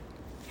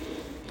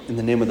In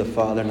the name of the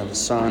Father, and of the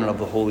Son, and of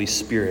the Holy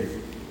Spirit.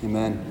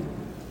 Amen.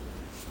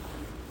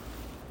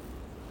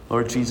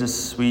 Lord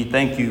Jesus, we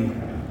thank you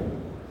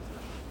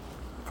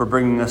for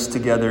bringing us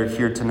together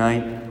here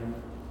tonight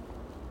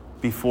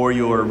before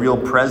your real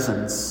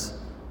presence,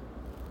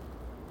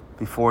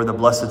 before the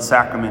Blessed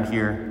Sacrament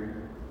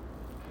here.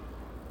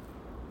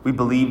 We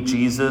believe,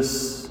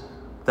 Jesus,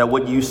 that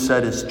what you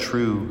said is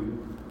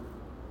true,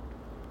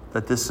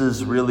 that this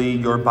is really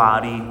your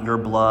body, your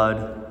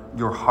blood,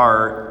 your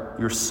heart,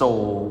 your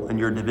soul, and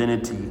your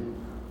divinity,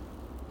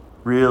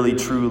 really,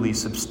 truly,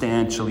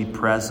 substantially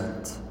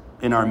present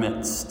in our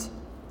midst.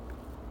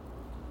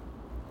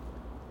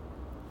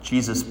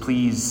 Jesus,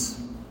 please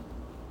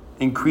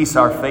increase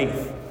our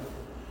faith,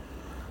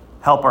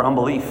 help our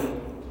unbelief,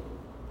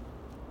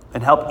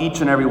 and help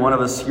each and every one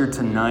of us here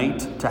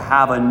tonight to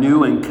have a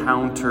new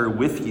encounter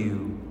with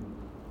you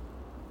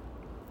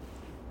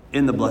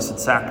in the Blessed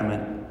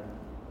Sacrament,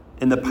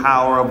 in the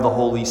power of the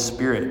Holy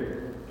Spirit,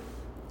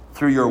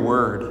 through your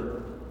word,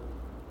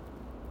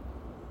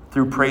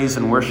 through praise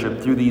and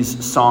worship, through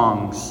these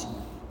songs.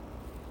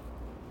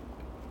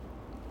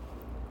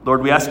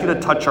 Lord, we ask you to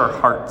touch our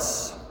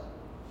hearts.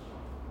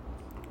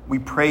 We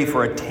pray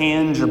for a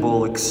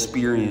tangible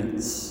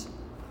experience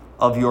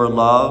of your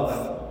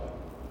love,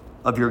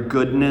 of your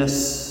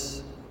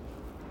goodness,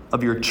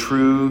 of your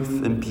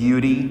truth and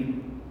beauty.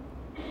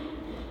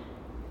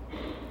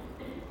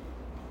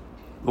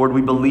 Lord,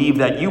 we believe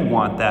that you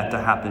want that to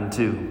happen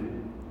too.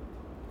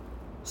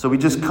 So we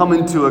just come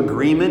into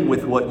agreement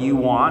with what you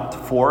want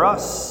for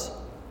us,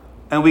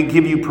 and we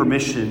give you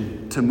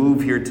permission to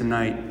move here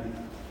tonight.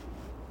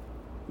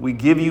 We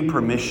give you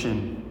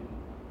permission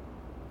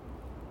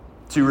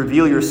to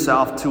reveal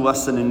yourself to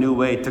us in a new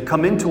way, to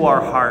come into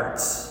our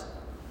hearts,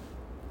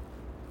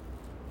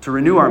 to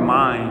renew our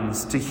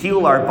minds, to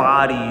heal our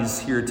bodies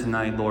here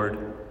tonight,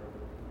 Lord.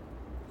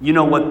 You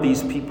know what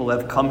these people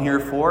have come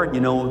here for.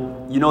 You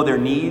know their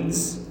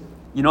needs.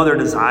 You know their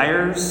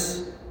desires.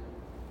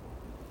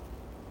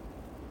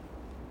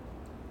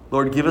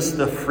 Lord, give us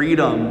the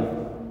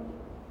freedom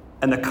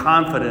and the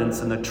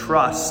confidence and the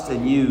trust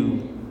in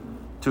you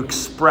to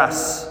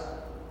express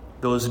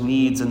those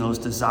needs and those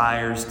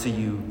desires to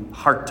you,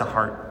 heart to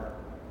heart.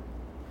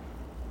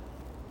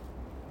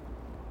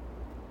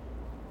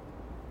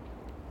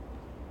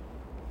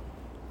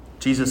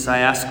 Jesus, I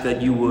ask that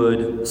you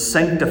would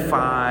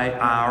sanctify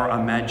our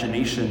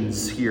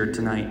imaginations here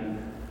tonight,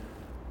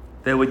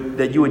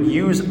 that you would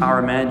use our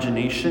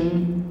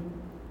imagination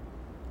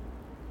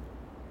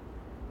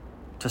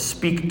to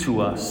speak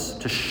to us,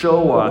 to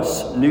show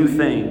us new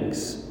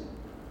things,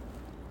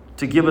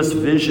 to give us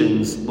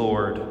visions,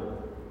 Lord,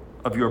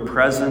 of your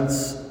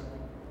presence.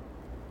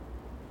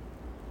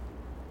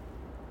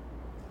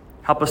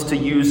 Help us to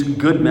use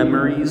good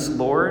memories,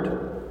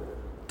 Lord,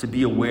 to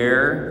be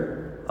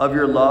aware of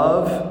your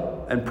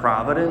love and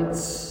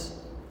providence.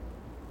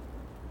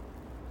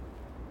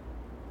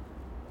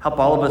 Help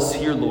all of us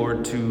here,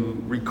 Lord,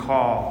 to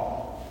recall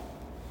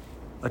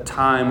a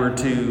time or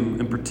two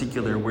in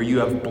particular where you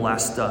have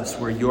blessed us,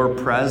 where your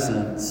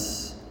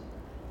presence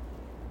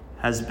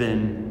has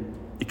been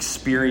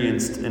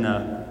experienced in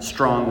a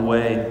strong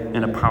way,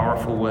 in a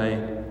powerful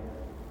way.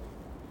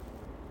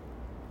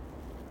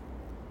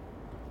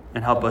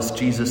 And help us,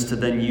 Jesus, to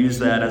then use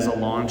that as a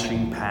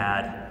launching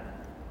pad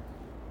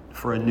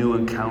for a new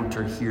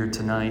encounter here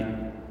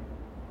tonight.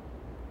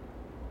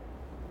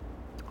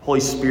 Holy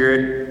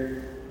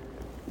Spirit,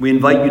 we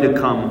invite you to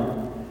come.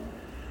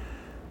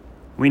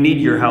 We need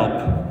your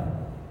help.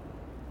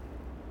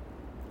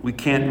 We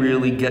can't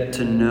really get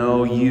to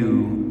know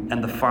you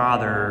and the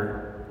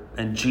Father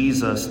and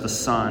Jesus the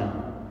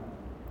Son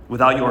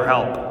without your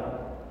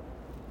help.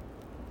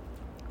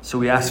 So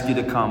we ask you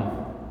to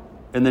come.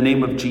 In the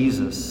name of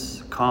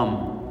Jesus,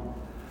 come.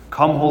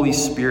 Come, Holy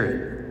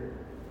Spirit.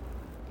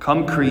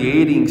 Come,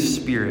 creating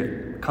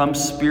Spirit. Come,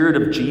 Spirit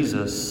of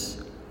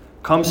Jesus.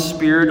 Come,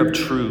 Spirit of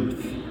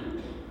truth.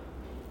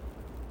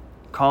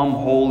 Come,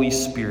 Holy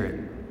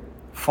Spirit.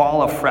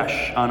 Fall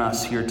afresh on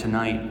us here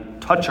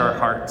tonight. Touch our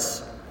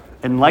hearts.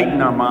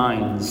 Enlighten our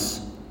minds.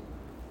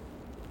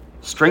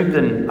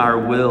 Strengthen our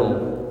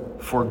will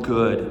for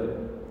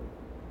good.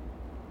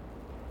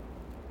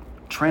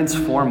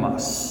 Transform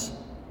us.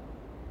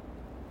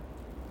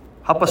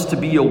 Help us to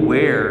be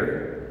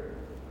aware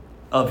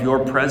of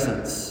your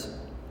presence.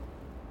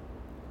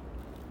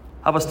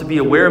 Help us to be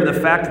aware of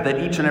the fact that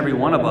each and every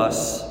one of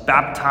us,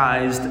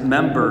 baptized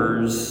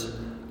members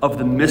of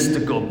the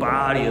mystical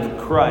body of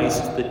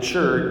Christ, the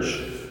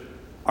church,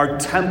 are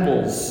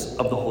temples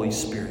of the Holy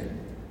Spirit.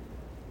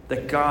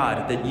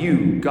 That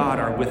you, God,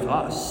 are with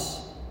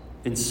us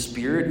in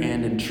spirit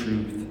and in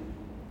truth.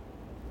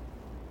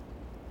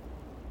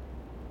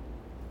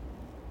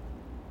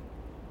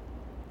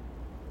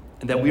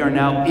 And that we are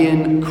now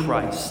in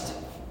Christ.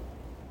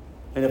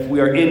 And if we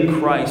are in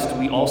Christ,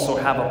 we also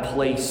have a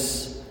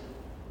place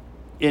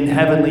in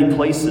heavenly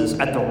places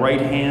at the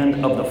right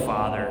hand of the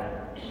Father.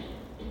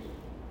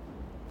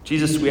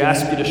 Jesus, we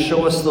ask you to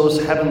show us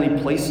those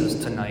heavenly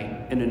places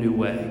tonight in a new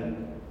way.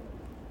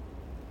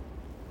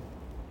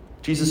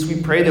 Jesus,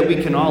 we pray that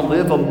we can all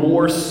live a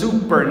more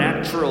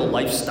supernatural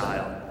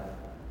lifestyle.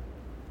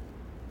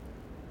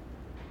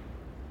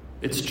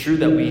 It's true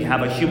that we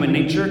have a human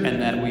nature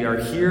and that we are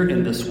here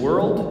in this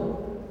world,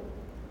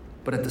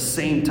 but at the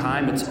same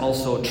time, it's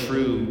also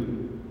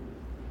true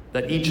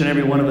that each and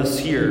every one of us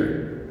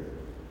here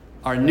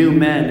are new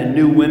men and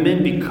new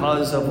women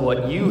because of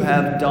what you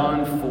have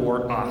done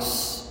for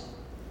us,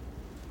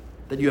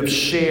 that you have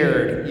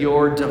shared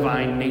your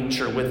divine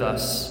nature with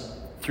us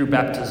through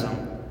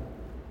baptism.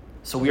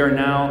 So we are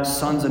now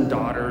sons and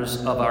daughters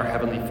of our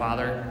Heavenly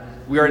Father.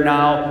 We are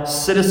now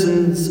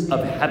citizens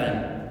of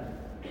heaven.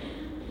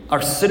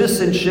 Our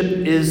citizenship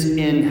is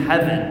in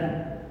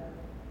heaven.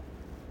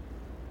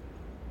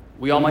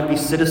 We all might be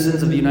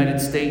citizens of the United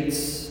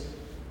States,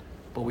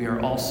 but we are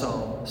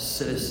also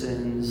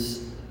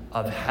citizens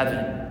of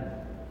heaven.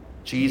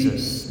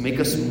 Jesus, make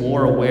us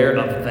more aware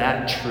of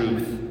that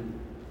truth.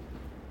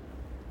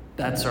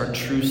 That's our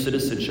true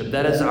citizenship.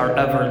 That is our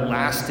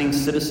everlasting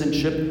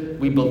citizenship.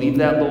 We believe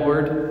that,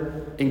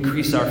 Lord.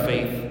 Increase our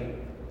faith.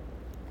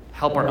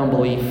 Help our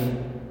unbelief.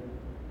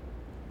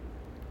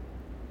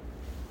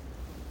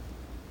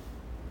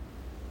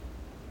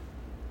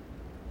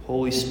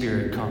 Holy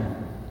Spirit,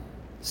 come.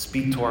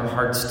 Speak to our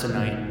hearts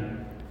tonight.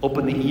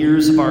 Open the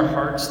ears of our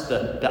hearts,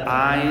 the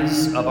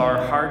eyes of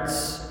our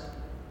hearts.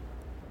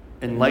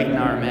 Enlighten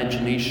our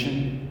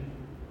imagination.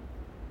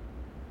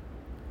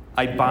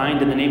 I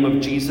bind in the name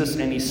of Jesus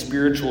any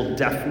spiritual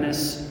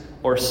deafness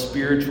or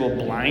spiritual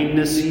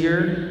blindness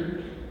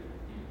here.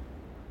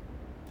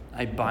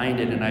 I bind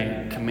it and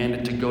I command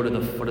it to go to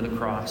the foot of the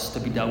cross, to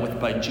be dealt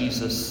with by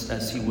Jesus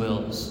as he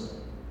wills.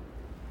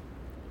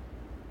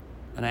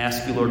 And I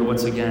ask you, Lord,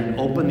 once again,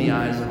 open the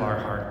eyes of our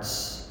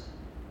hearts.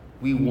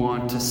 We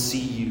want to see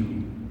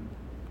you.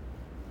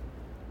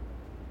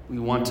 We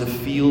want to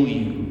feel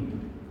you.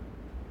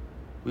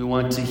 We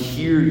want to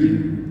hear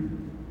you.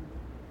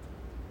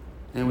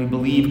 And we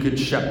believe, Good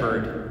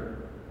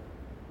Shepherd,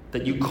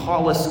 that you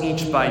call us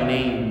each by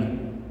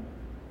name,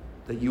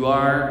 that you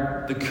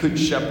are the Good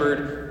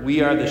Shepherd,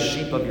 we are the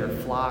sheep of your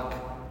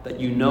flock, that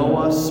you know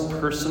us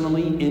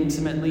personally,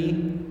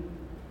 intimately,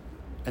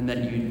 and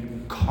that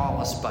you call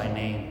us by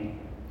name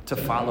to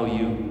follow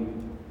you,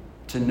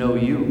 to know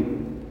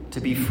you,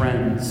 to be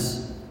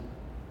friends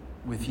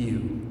with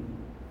you.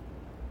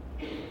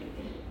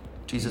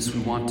 Jesus,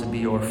 we want to be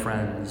your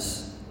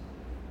friends.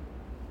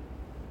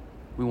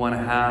 We want to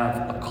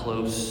have a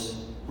close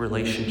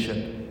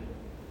relationship.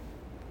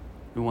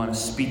 We want to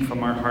speak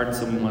from our hearts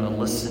and we want to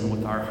listen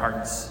with our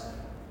hearts.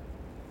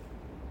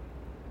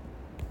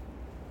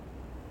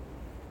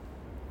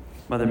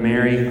 Mother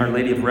Mary, Our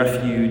Lady of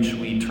Refuge,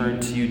 we turn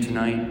to you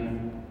tonight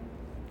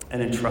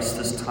and entrust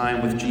this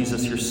time with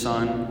Jesus, your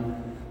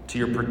Son, to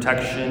your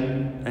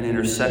protection and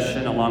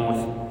intercession, along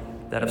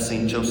with that of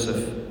St.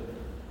 Joseph.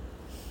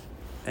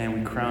 And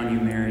we crown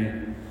you, Mary,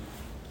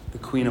 the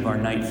Queen of our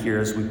night here,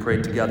 as we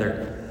pray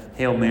together.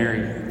 Hail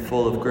Mary,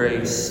 full of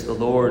grace, the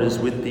Lord is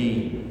with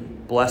thee.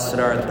 Blessed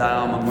art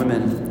thou among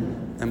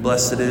women, and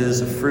blessed is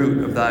the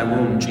fruit of thy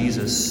womb,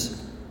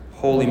 Jesus.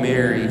 Holy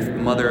Mary,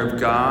 Mother of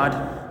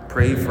God,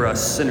 pray for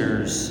us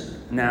sinners,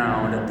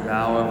 now and at the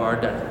hour of our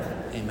death.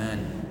 Amen.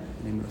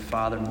 In the name of the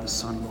Father, and of the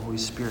Son, and of the Holy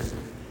Spirit.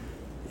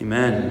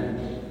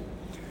 Amen.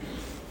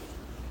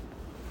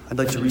 I'd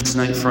like to read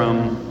tonight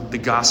from the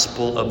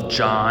Gospel of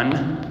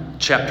John,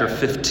 chapter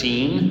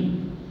 15,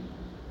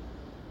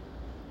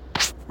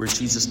 where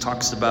Jesus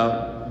talks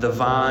about the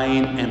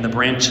vine and the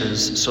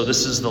branches. So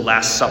this is the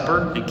Last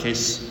Supper, in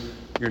case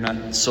you're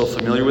not so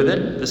familiar with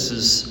it. This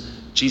is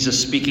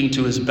Jesus speaking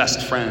to his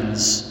best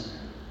friends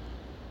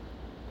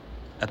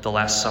at the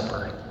Last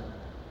Supper.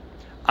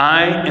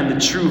 I am the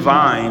true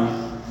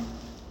vine,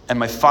 and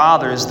my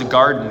Father is the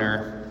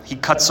gardener. He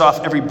cuts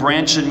off every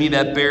branch in me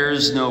that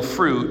bears no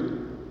fruit,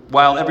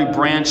 while every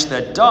branch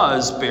that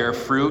does bear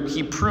fruit,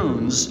 he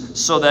prunes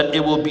so that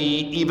it will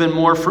be even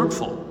more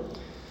fruitful.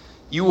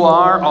 You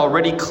are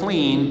already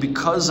clean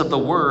because of the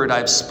word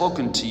I've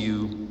spoken to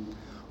you.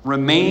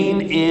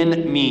 Remain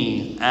in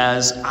me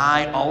as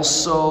I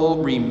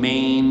also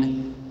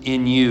remain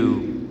in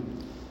you.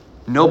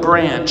 No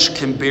branch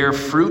can bear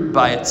fruit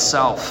by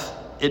itself.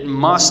 It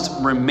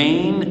must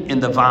remain in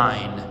the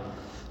vine.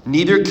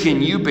 Neither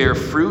can you bear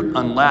fruit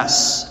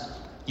unless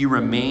you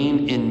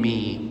remain in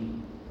me.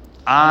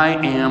 I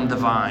am the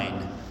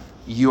vine.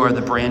 You are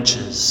the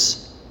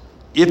branches.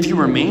 If you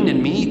remain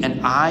in me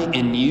and I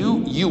in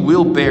you, you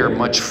will bear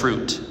much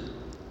fruit.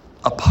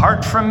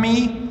 Apart from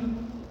me,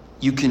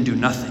 you can do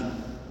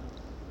nothing.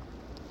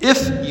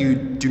 If you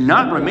do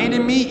not remain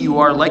in me, you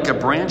are like a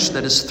branch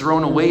that is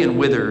thrown away and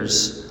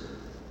withers.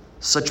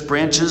 Such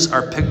branches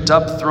are picked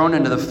up, thrown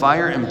into the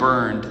fire, and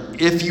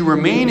burned. If you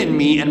remain in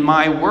me and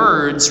my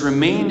words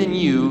remain in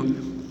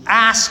you,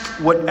 ask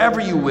whatever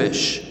you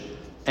wish,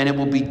 and it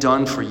will be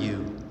done for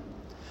you.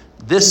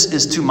 This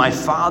is to my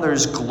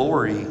Father's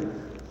glory,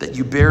 that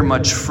you bear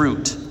much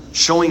fruit,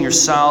 showing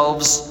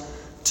yourselves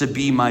to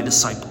be my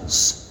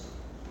disciples.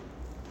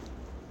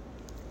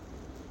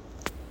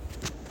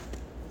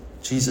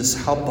 Jesus,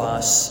 help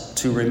us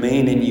to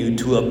remain in you,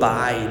 to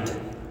abide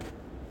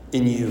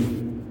in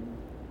you.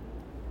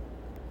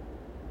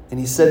 And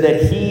he said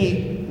that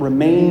he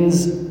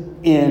remains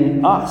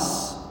in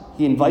us.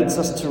 He invites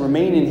us to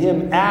remain in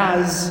him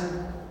as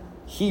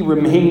he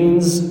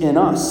remains in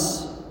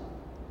us.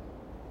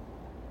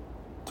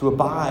 To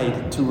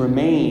abide, to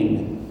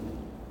remain.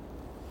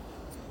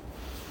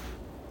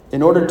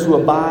 In order to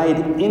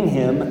abide in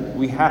him,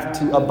 we have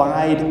to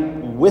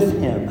abide with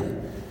him.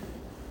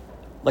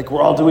 Like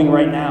we're all doing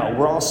right now.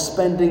 We're all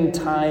spending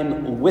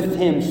time with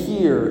him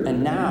here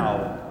and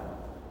now.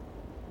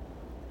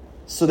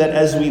 So that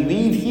as we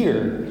leave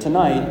here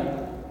tonight,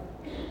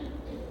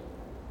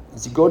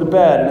 as you go to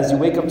bed and as you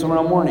wake up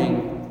tomorrow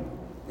morning,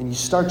 and you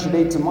start your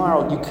day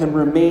tomorrow, you can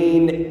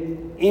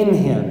remain in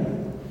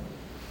him.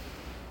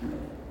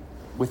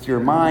 With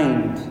your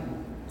mind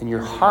and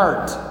your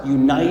heart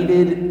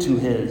united to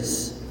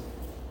his.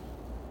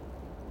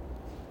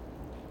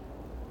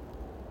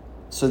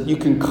 So that you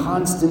can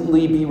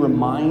constantly be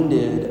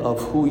reminded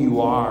of who you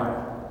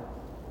are.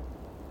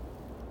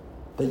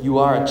 That you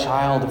are a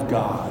child of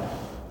God.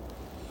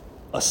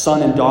 A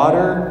son and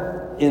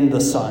daughter in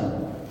the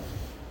Son.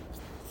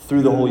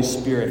 Through the Holy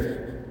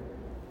Spirit.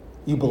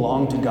 You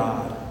belong to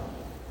God.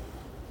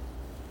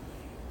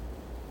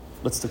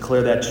 Let's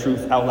declare that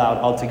truth out loud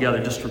all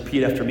together. Just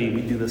repeat after me.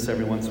 We do this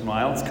every once in a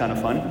while. It's kind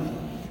of fun.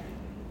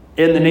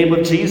 In the name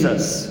of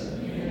Jesus,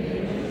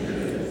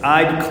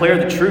 I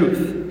declare the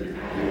truth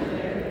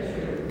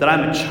that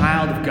I'm a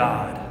child of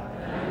God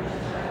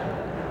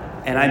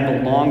and I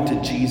belong to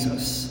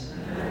Jesus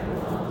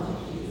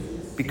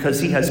because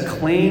he has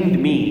claimed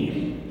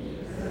me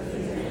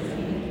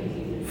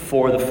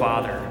for the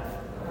Father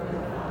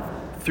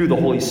through the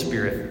Holy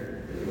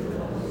Spirit.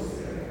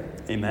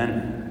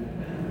 Amen.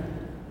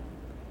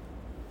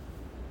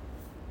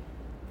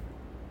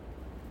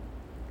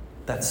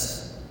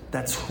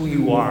 That's who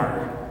you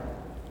are.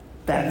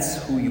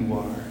 That's who you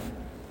are,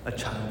 a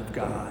child of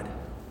God.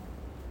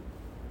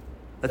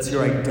 That's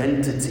your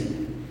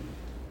identity.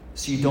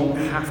 So you don't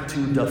have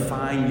to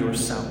define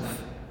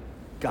yourself.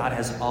 God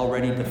has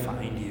already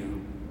defined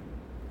you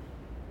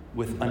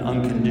with an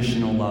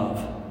unconditional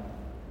love,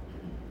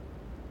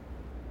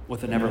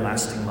 with an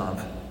everlasting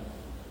love.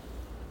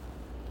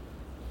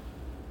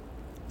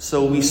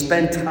 So we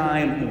spend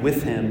time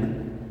with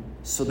him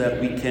so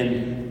that we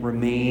can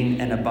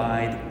remain and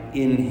abide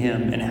in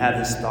him and have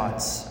his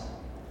thoughts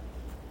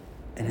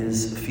and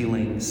his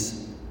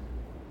feelings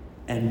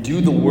and do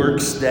the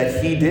works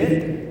that he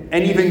did,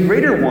 and even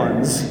greater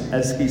ones,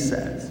 as he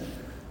says,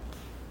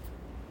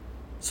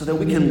 so that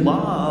we can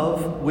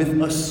love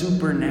with a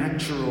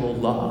supernatural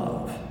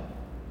love,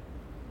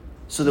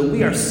 so that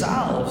we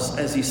ourselves,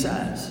 as he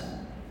says,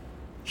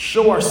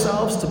 show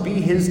ourselves to be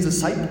his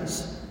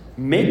disciples,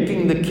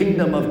 making the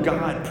kingdom of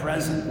God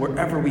present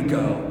wherever we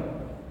go.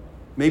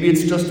 Maybe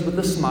it's just with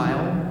a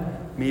smile.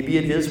 Maybe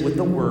it is with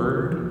the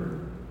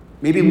word.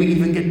 Maybe we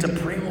even get to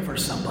pray over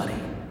somebody.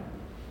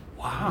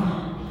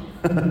 Wow.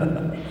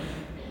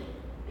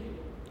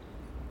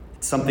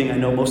 It's something I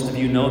know most of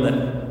you know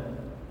that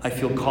I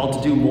feel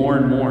called to do more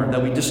and more.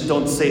 That we just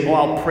don't say, oh,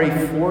 I'll pray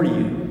for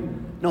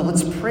you. No,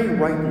 let's pray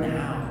right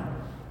now.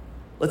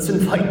 Let's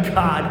invite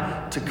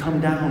God to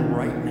come down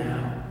right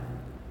now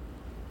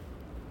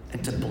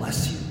and to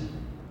bless you,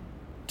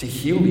 to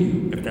heal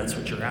you if that's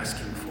what you're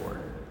asking for.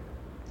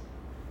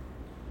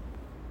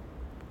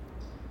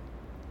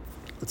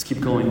 Let's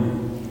keep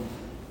going.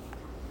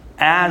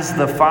 As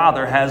the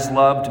Father has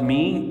loved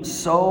me,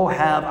 so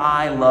have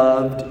I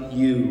loved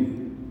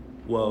you.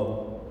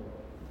 Whoa.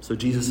 So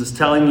Jesus is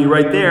telling you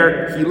right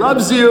there, he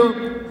loves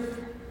you.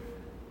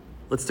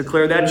 Let's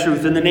declare that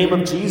truth. In the name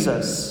of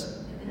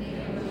Jesus,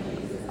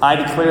 I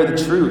declare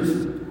the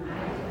truth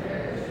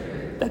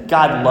that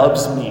God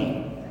loves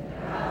me.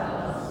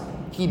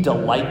 He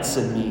delights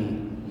in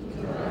me.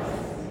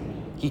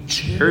 He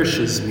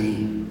cherishes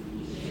me.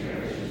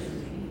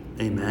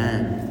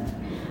 Amen.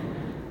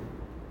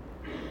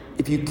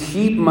 If you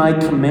keep my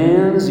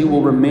commands, you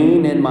will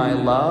remain in my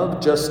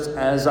love, just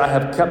as I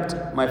have kept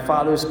my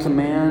Father's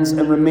commands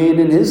and remained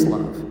in his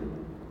love.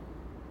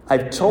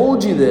 I've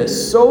told you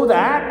this so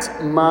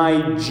that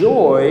my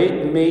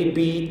joy may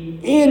be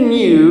in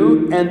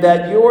you and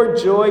that your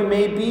joy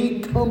may be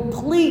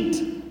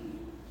complete.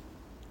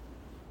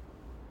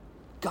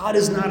 God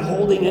is not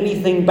holding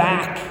anything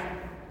back.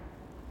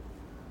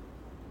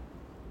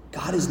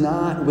 God is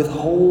not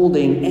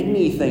withholding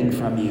anything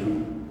from you.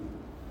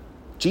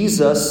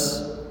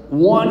 Jesus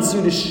wants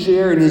you to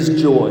share in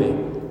his joy.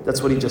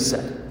 That's what he just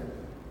said.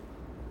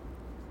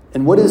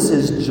 And what is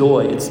his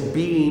joy? It's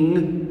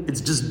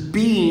just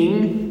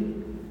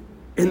being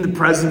in the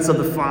presence of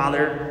the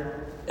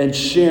Father and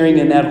sharing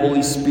in that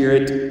Holy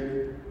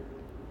Spirit.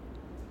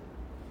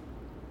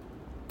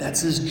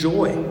 That's his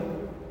joy.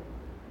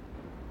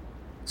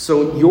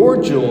 So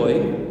your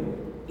joy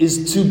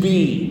is to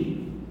be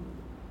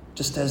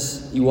just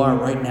as you are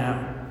right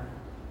now,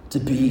 to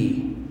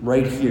be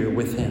right here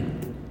with him.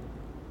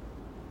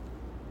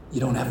 You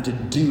don't have to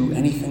do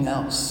anything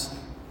else.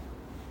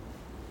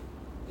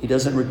 He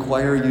doesn't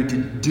require you to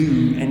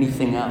do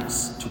anything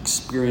else to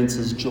experience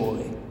his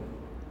joy,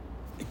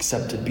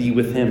 except to be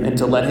with him and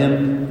to let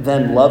him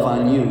then love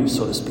on you,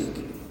 so to speak.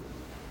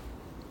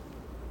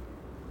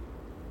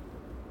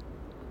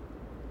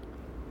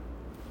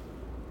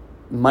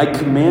 My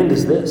command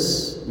is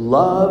this: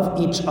 love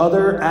each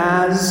other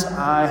as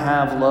I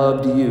have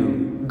loved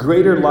you.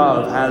 Greater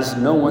love has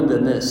no one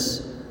than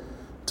this,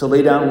 to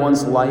lay down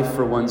one's life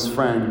for one's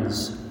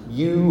friends.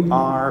 You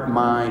are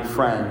my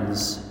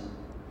friends,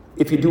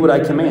 if you do what I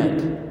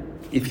command,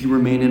 if you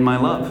remain in my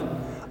love.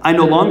 I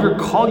no longer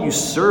call you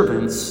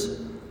servants,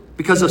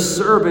 because a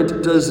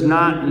servant does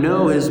not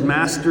know his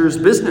master's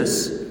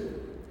business.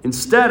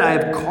 Instead, I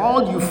have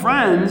called you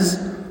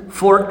friends,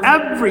 for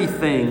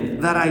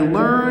everything that I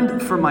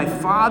learned from my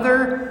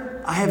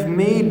Father, I have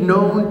made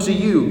known to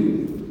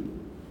you.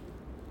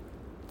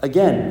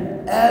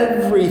 Again,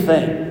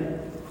 everything.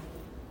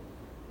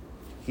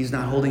 He's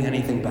not holding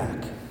anything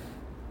back.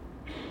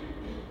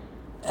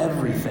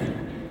 Everything.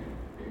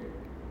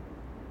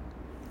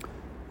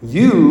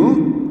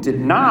 You did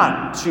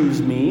not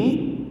choose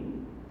me,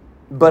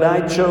 but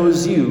I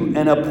chose you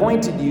and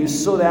appointed you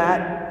so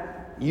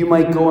that you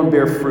might go and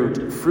bear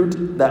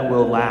fruit that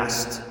will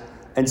last.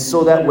 And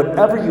so that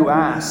whatever you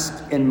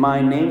ask in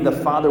my name, the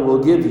Father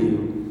will give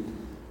you.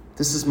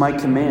 This is my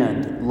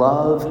command: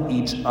 love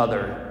each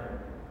other.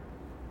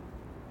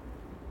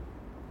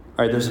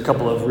 All right, there's a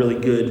couple of really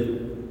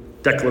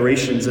good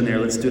declarations in there.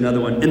 Let's do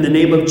another one. In the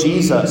name of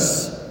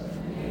Jesus,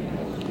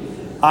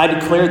 I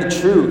declare the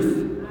truth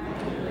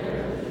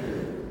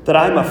that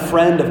I'm a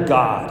friend of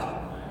God,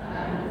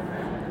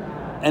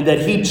 and that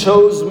he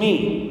chose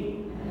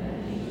me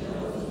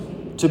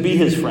to be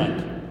his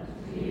friend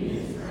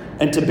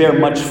and to bear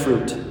much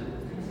fruit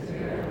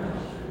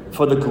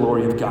for the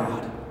glory of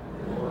God.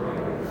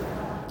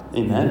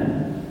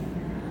 Amen.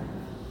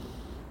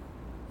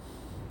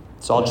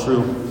 It's all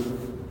true.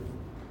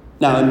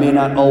 Now, it may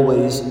not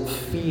always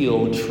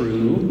feel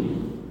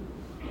true.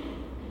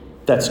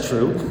 That's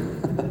true.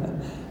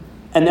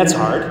 And that's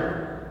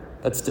hard.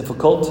 That's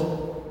difficult.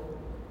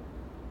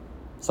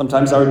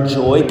 Sometimes our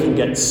joy can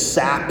get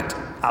sapped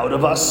out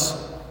of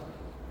us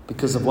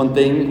because of one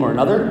thing or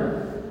another.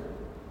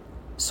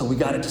 So we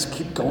got to just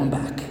keep going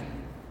back.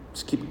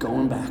 Just keep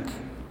going back.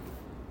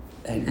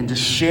 And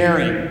just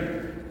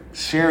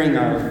sharing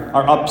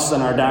our ups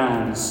and our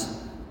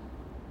downs,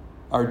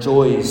 our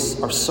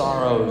joys, our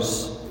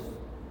sorrows,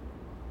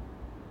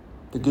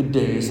 the good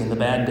days and the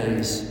bad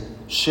days.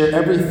 Share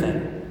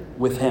everything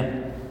with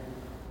him.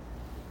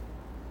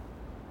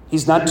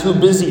 He's not too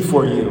busy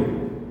for you.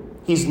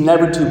 He's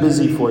never too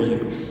busy for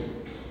you.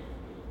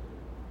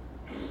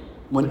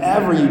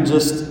 Whenever you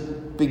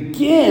just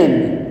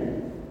begin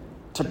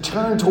to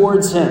turn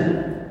towards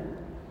him,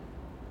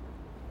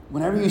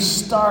 whenever you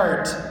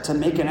start to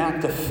make an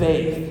act of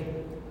faith,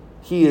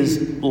 he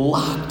is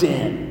locked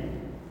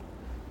in.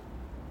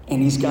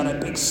 And he's got a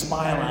big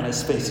smile on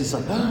his face. He's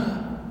like,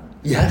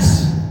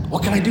 yes,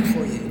 what can I do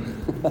for you?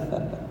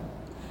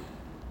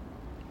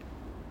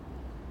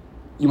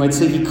 You might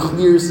say he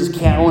clears his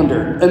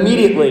calendar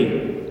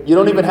immediately. You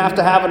don't even have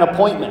to have an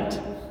appointment.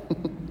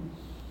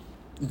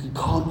 You can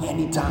call him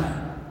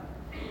anytime.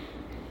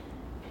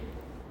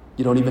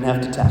 You don't even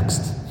have to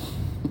text.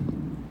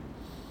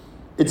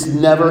 It's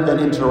never an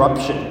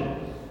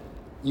interruption.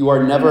 You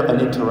are never an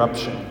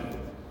interruption.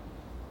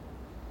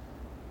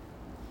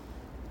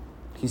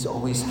 He's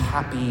always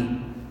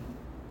happy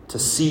to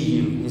see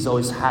you. He's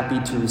always happy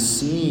to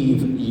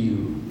receive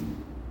you.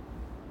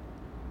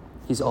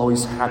 He's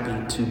always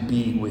happy to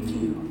be with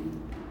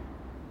you,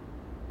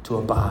 to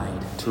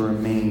abide, to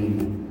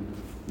remain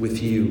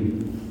with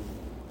you.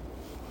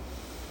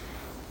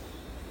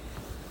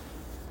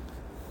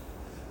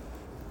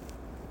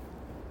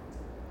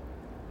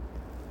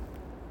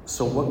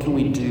 So what can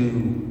we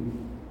do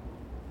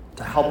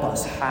to help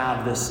us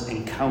have this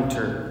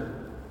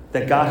encounter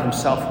that God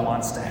himself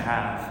wants to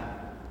have?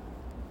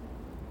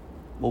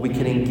 Well, we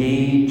can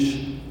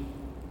engage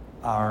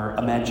our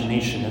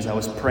imagination, as I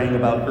was praying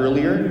about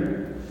earlier.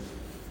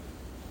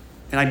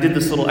 And I did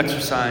this little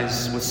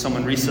exercise with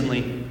someone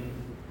recently.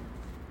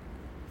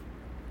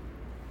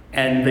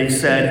 And they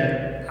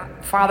said,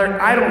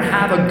 Father, I don't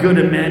have a good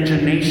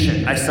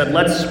imagination. I said,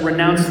 let's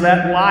renounce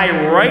that lie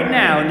right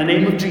now in the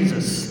name of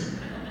Jesus.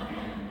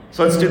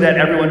 So let's do that,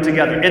 everyone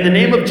together. In the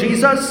name of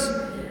Jesus,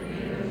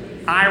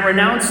 I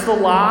renounce the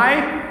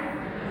lie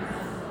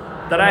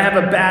that I have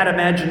a bad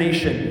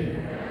imagination.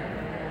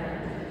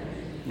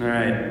 All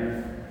right.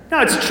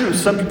 Now, it's true.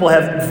 Some people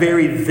have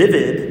very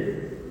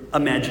vivid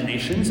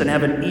imaginations and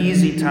have an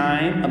easy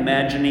time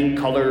imagining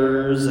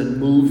colors and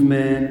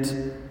movement.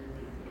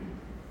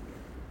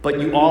 But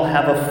you all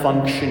have a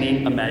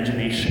functioning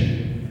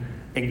imagination.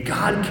 And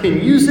God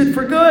can use it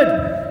for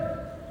good.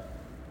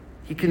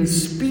 He can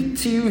speak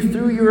to you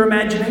through your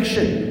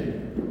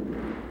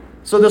imagination.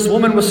 So this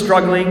woman was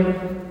struggling.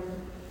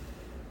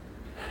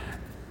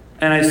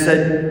 And I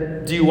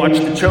said, do you watch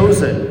The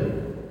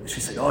Chosen? She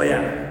said, oh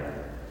yeah.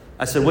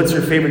 I said, what's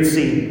your favorite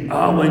scene?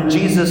 Oh, when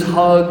Jesus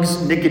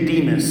hugs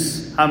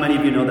Nicodemus. Nicodemus. How many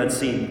of you know that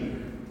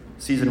scene?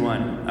 Season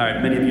 1. All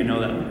right, many of you know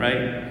that one,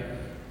 right?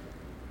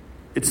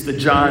 It's the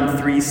John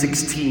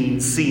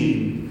 3:16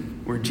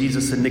 scene where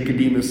Jesus and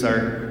Nicodemus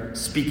are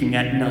speaking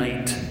at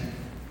night.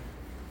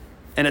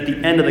 And at the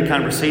end of the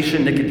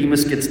conversation,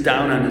 Nicodemus gets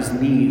down on his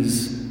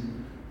knees,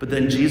 but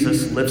then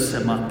Jesus lifts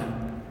him up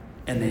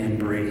and they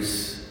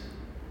embrace.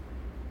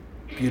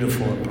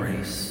 Beautiful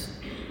embrace.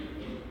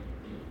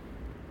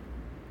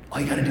 All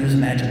you got to do is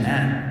imagine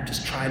that.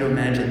 Just try to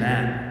imagine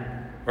that.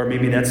 Or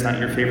maybe that's not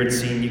your favorite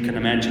scene. You can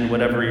imagine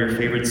whatever your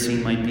favorite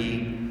scene might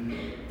be.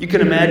 You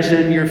can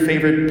imagine your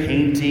favorite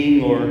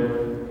painting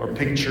or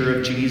picture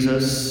of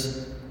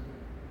Jesus.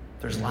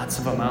 There's lots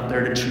of them out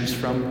there to choose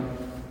from.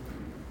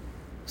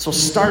 So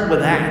start with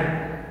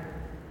that.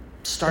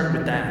 Start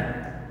with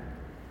that.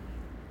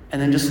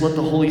 And then just let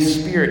the Holy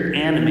Spirit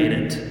animate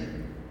it.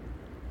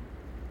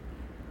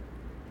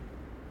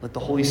 Let the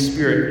Holy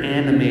Spirit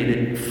animate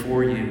it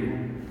for you.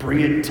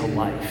 Bring it to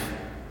life.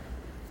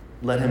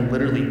 Let him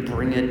literally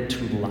bring it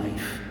to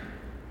life.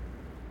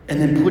 And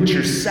then put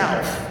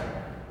yourself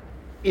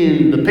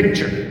in the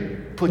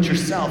picture. Put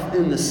yourself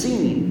in the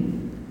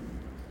scene.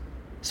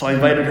 So I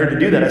invited her to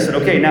do that. I said,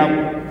 okay,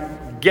 now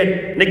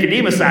get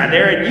Nicodemus out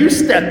there and you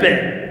step in.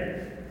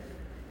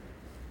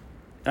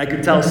 And I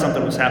could tell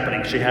something was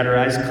happening. She had her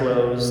eyes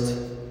closed.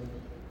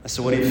 I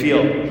said, what do you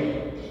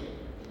feel?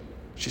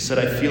 She said,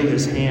 I feel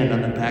his hand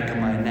on the back of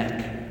my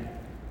neck.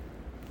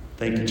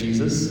 Thank you,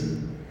 Jesus.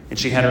 And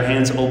she had her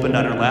hands opened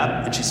on her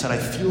lap, and she said, I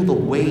feel the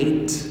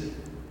weight.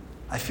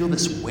 I feel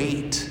this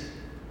weight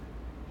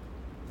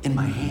in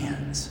my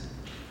hands.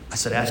 I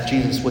said, ask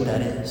Jesus what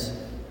that is.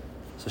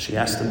 So she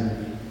asked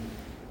him.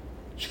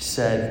 She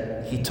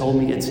said, he told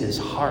me it's his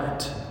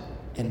heart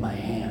in my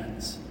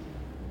hands.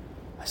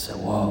 I said,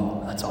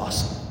 whoa, that's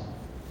awesome.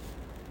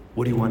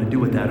 What do you want to do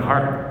with that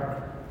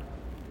heart?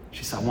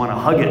 She said, I want to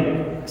hug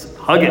it. I said,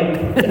 hug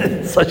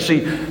it. So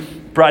she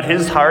brought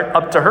his heart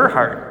up to her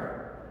heart.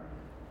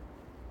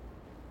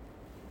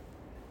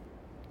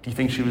 Do you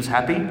think she was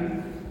happy?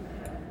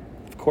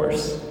 Of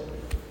course.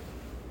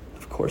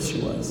 Of course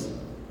she was.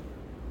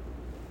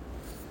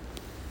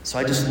 So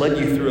I just led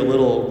you through a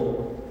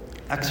little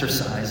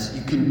exercise.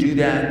 You can do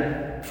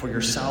that for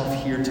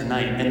yourself here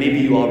tonight. And maybe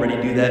you already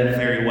do that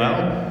very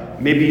well.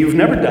 Maybe you've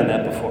never done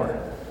that before.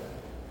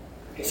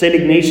 St.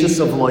 Ignatius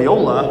of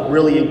Loyola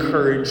really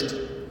encouraged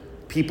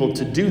people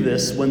to do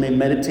this when they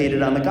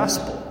meditated on the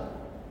gospel.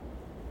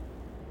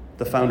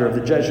 The founder of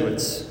the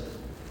Jesuits.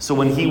 So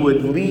when he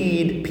would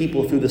lead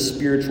people through the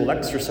spiritual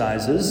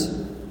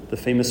exercises, the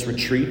famous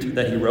retreat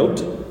that he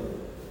wrote,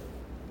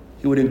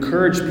 he would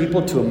encourage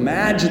people to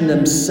imagine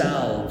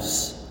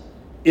themselves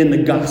in the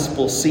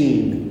gospel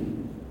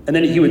scene. And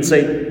then he would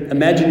say,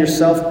 imagine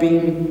yourself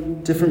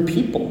being different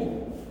people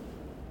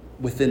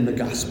within the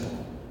gospel.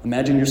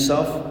 Imagine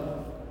yourself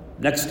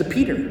next to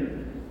Peter,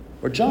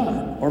 or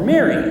John, or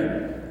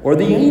Mary, or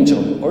the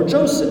angel, or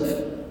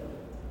Joseph.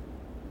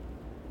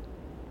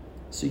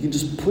 So you can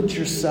just put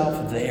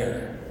yourself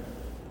there.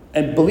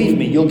 And believe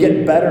me, you'll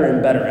get better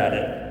and better at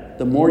it.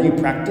 The more you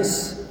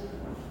practice,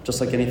 just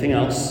like anything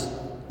else,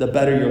 the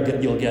better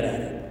you'll get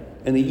at it.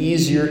 And the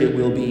easier it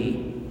will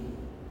be.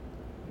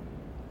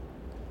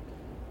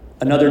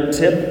 Another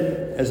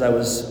tip, as I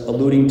was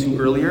alluding to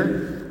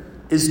earlier,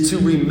 is to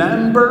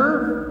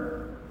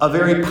remember a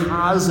very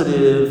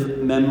positive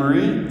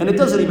memory. And it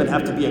doesn't even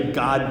have to be a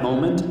God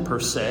moment per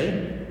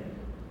se.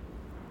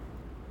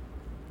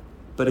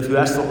 But if you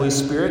ask the Holy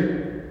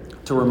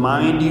Spirit to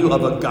remind you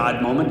of a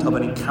God moment, of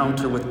an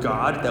encounter with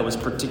God that was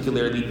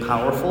particularly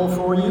powerful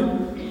for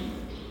you,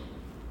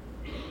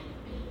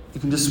 you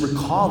can just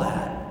recall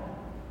that.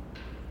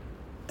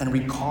 And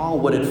recall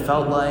what it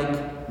felt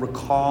like.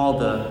 Recall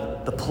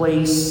the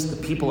place, the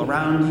people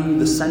around you,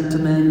 the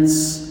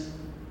sentiments.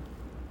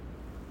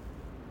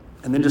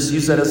 And then just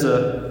use that as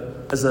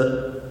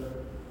a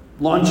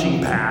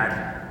launching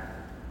pad.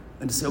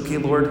 And to say, okay,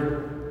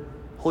 Lord,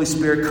 Holy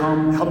Spirit,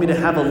 come, help me to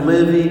have a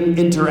living,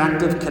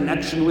 interactive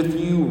connection with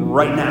you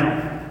right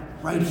now.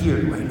 Right here,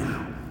 right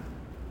now.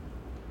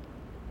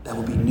 That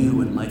will be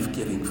new and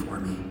life-giving for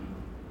me.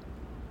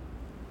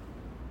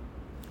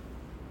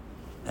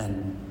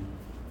 And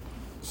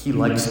he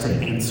likes to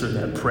answer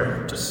that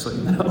prayer, just so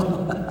you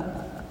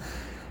know.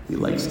 He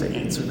likes to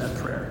answer that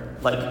prayer,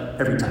 like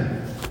every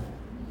time.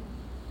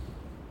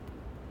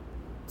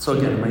 So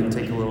again, it might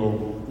take a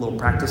little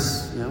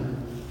practice,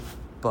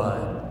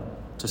 but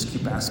just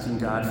keep asking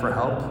God for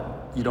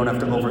help. You don't have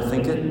to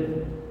overthink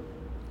it.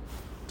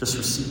 Just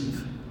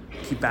receive.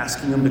 Keep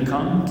asking him to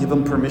come. Give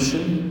him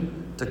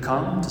permission to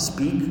come, to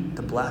speak,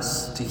 to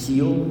bless, to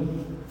heal.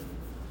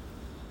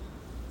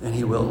 And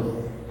he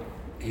will.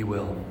 He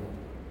will.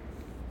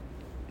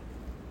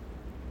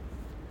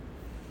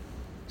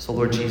 So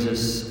Lord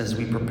Jesus, as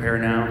we prepare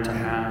now to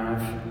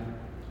have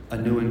a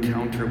new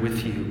encounter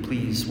with you,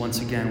 please,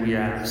 once again, we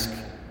ask,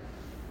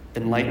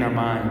 enlighten our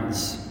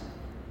minds.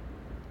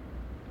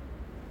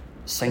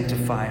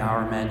 Sanctify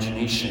our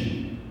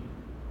imagination.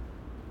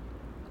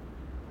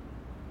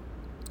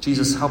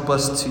 Jesus, help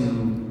us to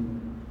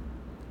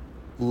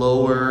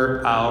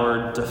lower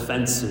our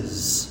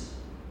defenses.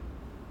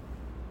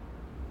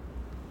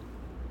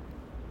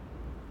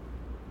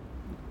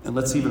 And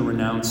let's even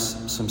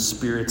renounce some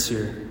spirits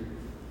here.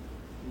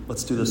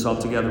 Let's do this all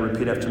together.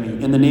 Repeat after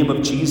me. In the name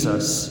of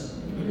Jesus,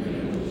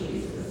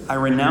 I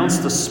renounce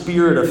the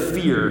spirit of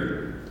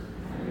fear.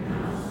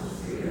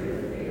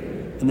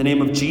 In the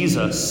name of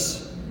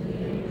Jesus,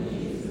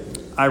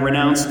 I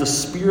renounce the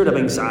spirit of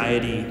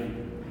anxiety.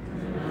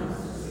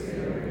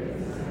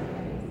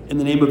 In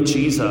the name of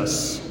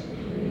Jesus,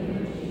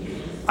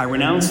 I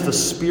renounce the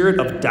spirit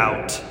of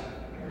doubt.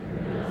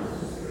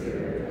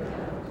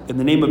 In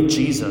the name of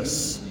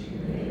Jesus,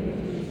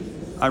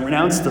 I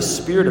renounce the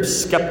spirit of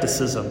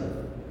skepticism.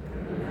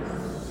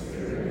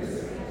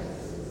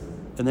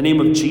 In the name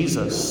of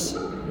Jesus,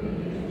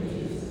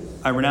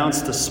 I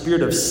renounce the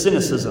spirit of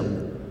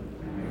cynicism.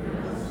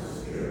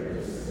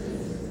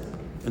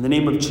 In the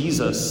name of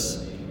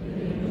Jesus,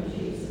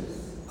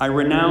 I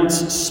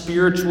renounce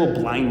spiritual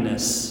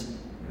blindness.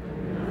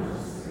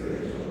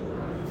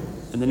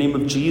 In the name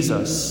of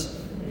Jesus,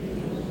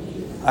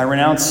 I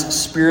renounce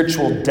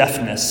spiritual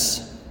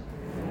deafness.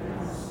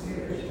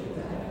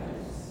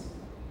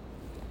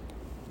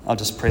 I'll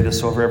just pray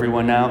this over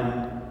everyone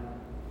now.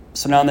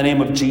 So now in the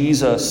name of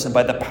Jesus and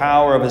by the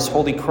power of his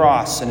holy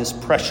cross and his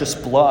precious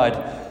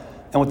blood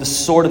and with the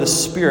sword of the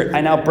Spirit,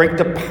 I now break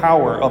the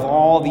power of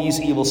all these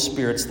evil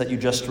spirits that you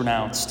just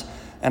renounced.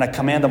 And I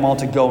command them all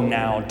to go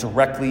now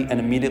directly and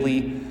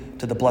immediately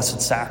to the Blessed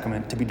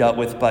Sacrament to be dealt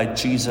with by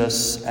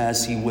Jesus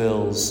as he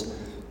wills.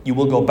 You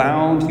will go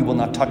bound. You will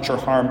not touch or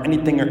harm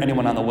anything or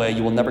anyone on the way.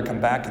 You will never come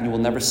back and you will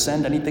never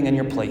send anything in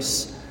your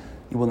place.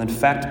 You will in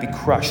fact be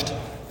crushed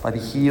by the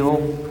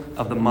heel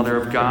of the Mother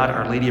of God,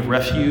 Our Lady of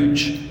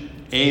Refuge.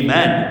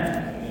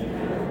 Amen.